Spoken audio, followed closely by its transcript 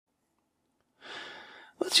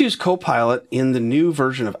Let's use Copilot in the new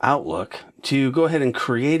version of Outlook to go ahead and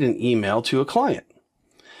create an email to a client.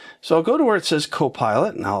 So I'll go to where it says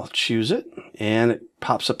Copilot and I'll choose it, and it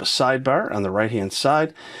pops up a sidebar on the right hand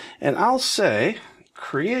side, and I'll say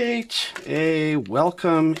create a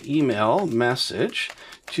welcome email message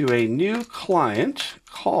to a new client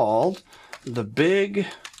called the Big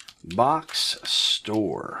Box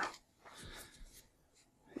Store.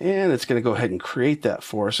 And it's going to go ahead and create that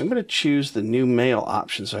for us. I'm going to choose the new mail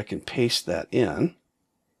option so I can paste that in.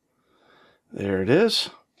 There it is.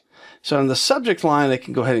 So in the subject line, I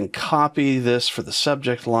can go ahead and copy this for the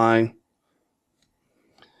subject line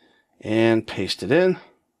and paste it in.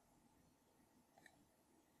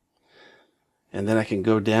 And then I can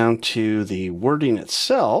go down to the wording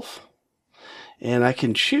itself, and I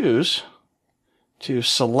can choose to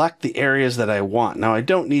select the areas that I want. Now, I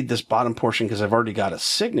don't need this bottom portion because I've already got a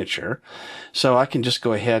signature, so I can just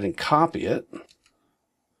go ahead and copy it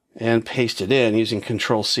and paste it in using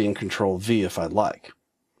Control-C and Control-V if I'd like.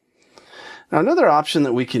 Now, another option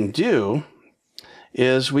that we can do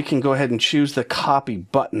is we can go ahead and choose the copy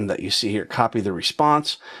button that you see here, copy the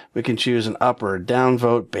response. We can choose an up or a down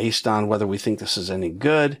vote based on whether we think this is any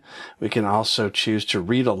good. We can also choose to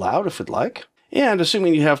read aloud if we'd like. And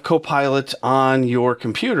assuming you have Copilot on your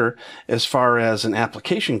computer as far as an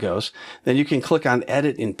application goes, then you can click on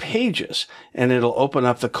Edit in Pages, and it'll open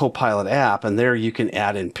up the Copilot app, and there you can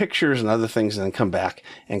add in pictures and other things and then come back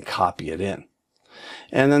and copy it in.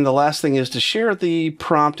 And then the last thing is to share the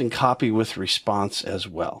prompt and copy with response as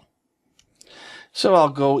well. So I'll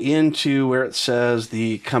go into where it says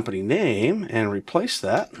the company name and replace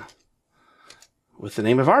that with the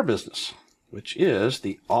name of our business, which is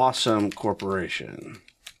the Awesome Corporation.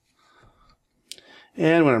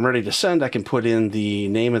 And when I'm ready to send, I can put in the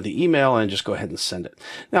name of the email and just go ahead and send it.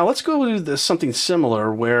 Now let's go do this, something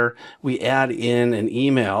similar where we add in an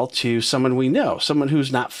email to someone we know, someone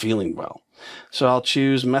who's not feeling well. So I'll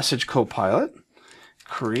choose Message Copilot,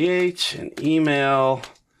 create an email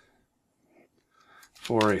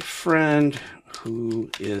for a friend who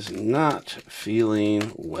is not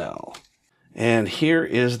feeling well. And here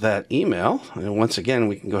is that email. And once again,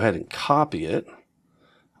 we can go ahead and copy it.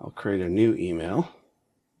 I'll create a new email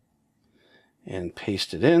and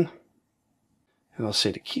paste it in. And I'll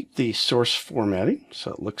say to keep the source formatting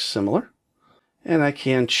so it looks similar. And I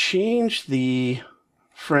can change the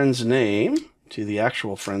friend's name to the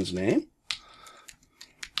actual friend's name.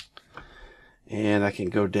 And I can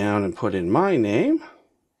go down and put in my name.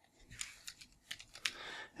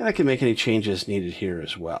 And I can make any changes needed here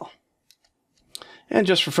as well. And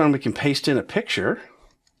just for fun, we can paste in a picture.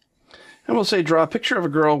 And we'll say, draw a picture of a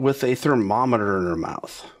girl with a thermometer in her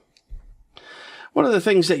mouth. One of the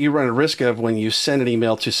things that you run a risk of when you send an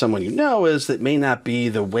email to someone you know is that may not be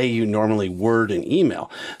the way you normally word an email.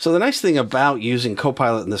 So the nice thing about using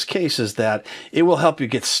Copilot in this case is that it will help you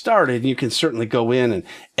get started. And you can certainly go in and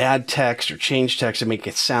add text or change text and make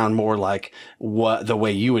it sound more like the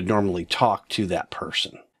way you would normally talk to that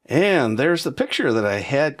person. And there's the picture that I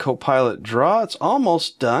had Copilot draw. It's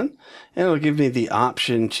almost done, and it'll give me the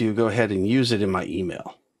option to go ahead and use it in my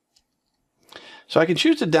email. So I can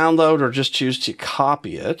choose to download or just choose to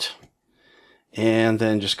copy it, and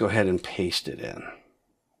then just go ahead and paste it in.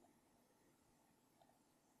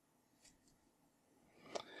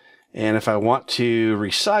 And if I want to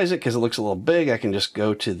resize it because it looks a little big, I can just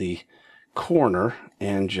go to the corner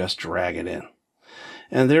and just drag it in.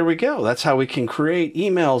 And there we go. That's how we can create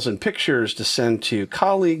emails and pictures to send to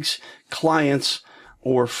colleagues, clients,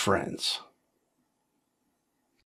 or friends.